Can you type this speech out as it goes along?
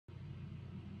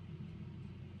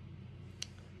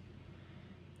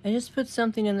I just put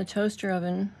something in the toaster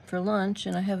oven for lunch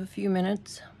and I have a few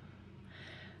minutes.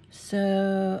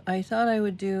 So I thought I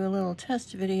would do a little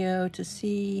test video to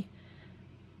see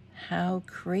how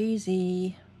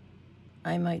crazy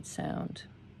I might sound.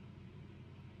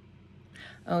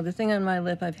 Oh, the thing on my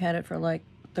lip, I've had it for like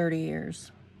 30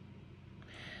 years.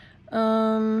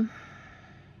 When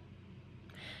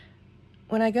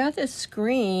I got this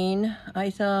screen, I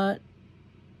thought,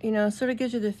 you know, it sort of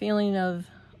gives you the feeling of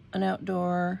an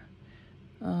outdoor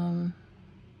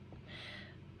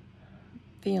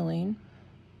feeling.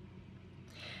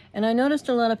 And I noticed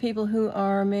a lot of people who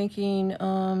are making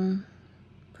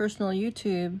personal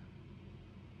YouTube,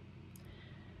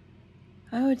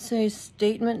 I would say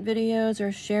statement videos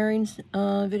or sharing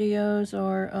videos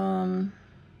or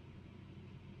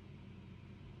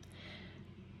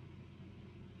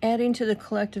adding to the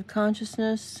collective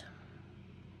consciousness.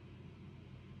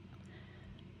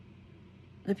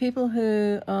 The people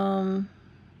who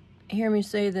hear me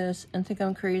say this and think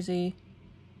I'm crazy,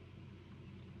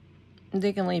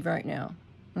 they can leave right now,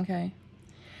 okay?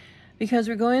 Because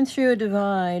we're going through a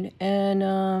divide,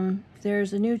 and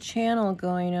there's a new channel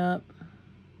going up,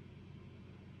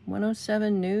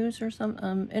 107 News or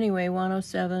something, anyway,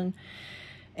 107,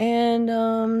 and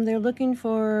they're looking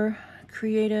for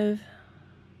creative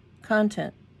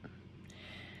content.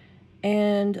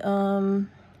 And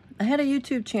I had a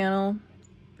YouTube channel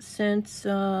since,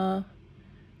 what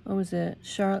was it,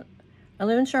 I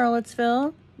live in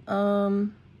Charlottesville,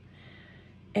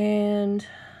 and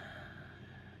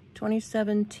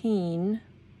 2017,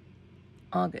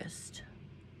 August.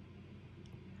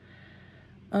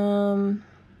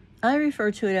 I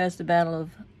refer to it as the Battle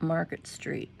of Market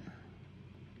Street.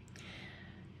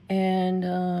 And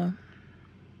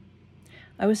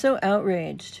I was so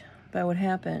outraged by what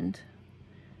happened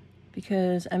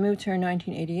because I moved here in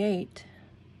 1988.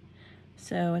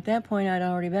 So at that point, I'd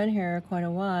already been here quite a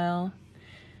while.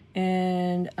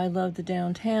 And I loved the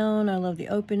downtown. I loved the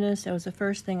openness. That was the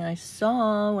first thing I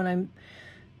saw when I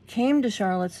came to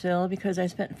Charlottesville, because I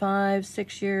spent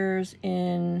 5-6 years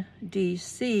in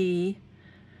DC.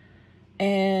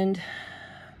 And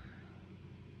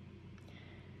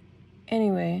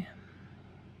anyway,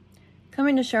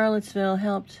 coming to Charlottesville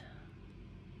helped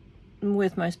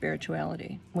with my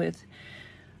spirituality, with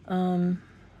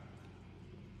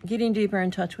getting deeper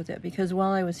in touch with it. Because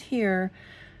while I was here,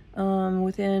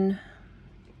 within,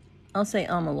 I'll say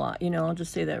a lot, you know, I'll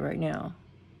just say that right now.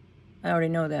 I already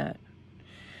know that.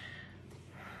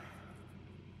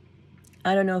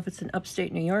 I don't know if it's an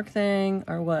upstate New York thing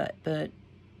or what, but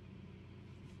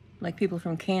like people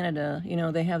from Canada, you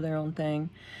know, they have their own thing.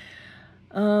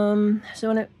 So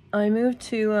when I moved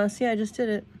to, see, I just did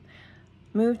it.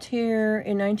 Moved here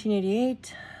in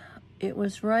 1988. It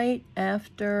was right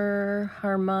after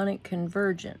harmonic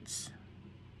convergence.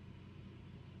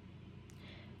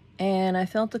 And I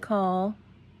felt the call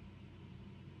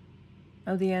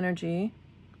of the energy.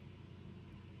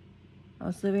 I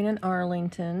was living in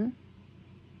Arlington,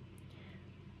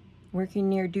 working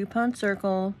near DuPont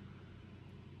Circle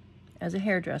as a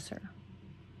hairdresser,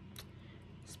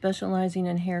 specializing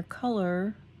in hair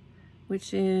color,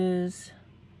 which is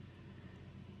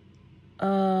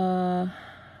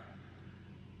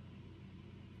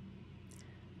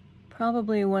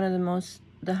probably one of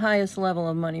the highest level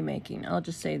of money making. I'll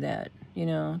just say that. You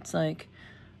know, it's like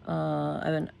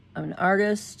I'm an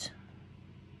artist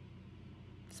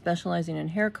specializing in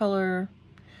hair color.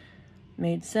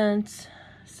 Made sense.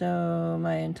 So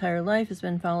my entire life has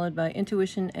been followed by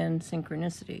intuition and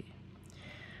synchronicity.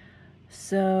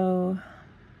 So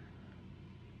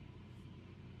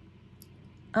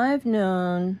I've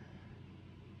known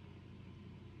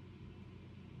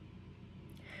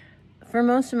for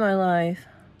most of my life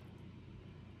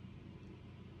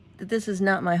that this is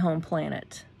not my home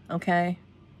planet, okay?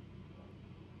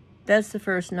 That's the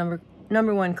first number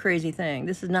one crazy thing.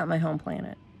 This is not my home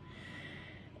planet.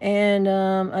 And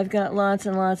I've got lots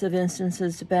and lots of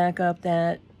instances to back up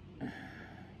that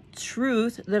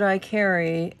truth that I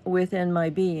carry within my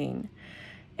being.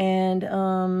 And,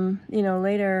 you know,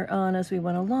 later on as we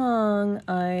went along,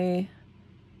 I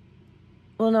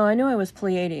knew I was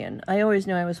Pleiadian. I always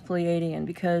knew I was Pleiadian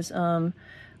because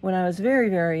when I was very,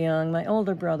 very young, my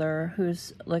older brother,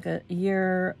 who's like a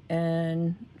year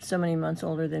and so many months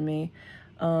older than me,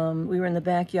 we were in the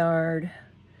backyard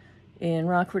in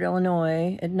Rockford,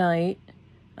 Illinois at night.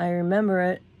 I remember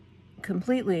it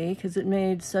completely because it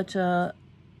made such a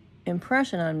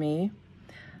impression on me.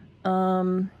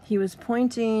 He was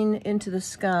pointing into the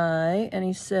sky and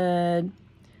he said,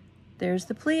 "There's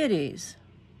the Pleiades."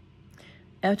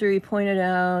 after he pointed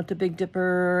out the Big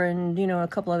Dipper and, you know, a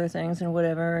couple other things and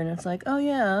whatever, and it's like, oh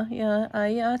yeah,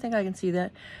 I think I can see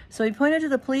that. So he pointed to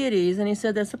the Pleiades, and he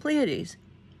said, that's the Pleiades.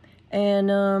 And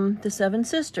the Seven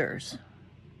Sisters.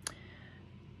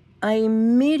 I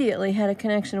immediately had a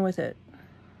connection with it.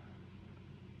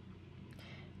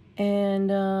 And,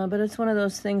 but it's one of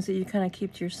those things that you kind of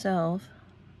keep to yourself.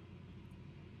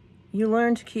 You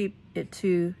learn to keep it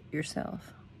to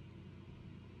yourself.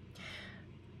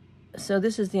 So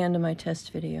this is the end of my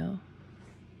test video.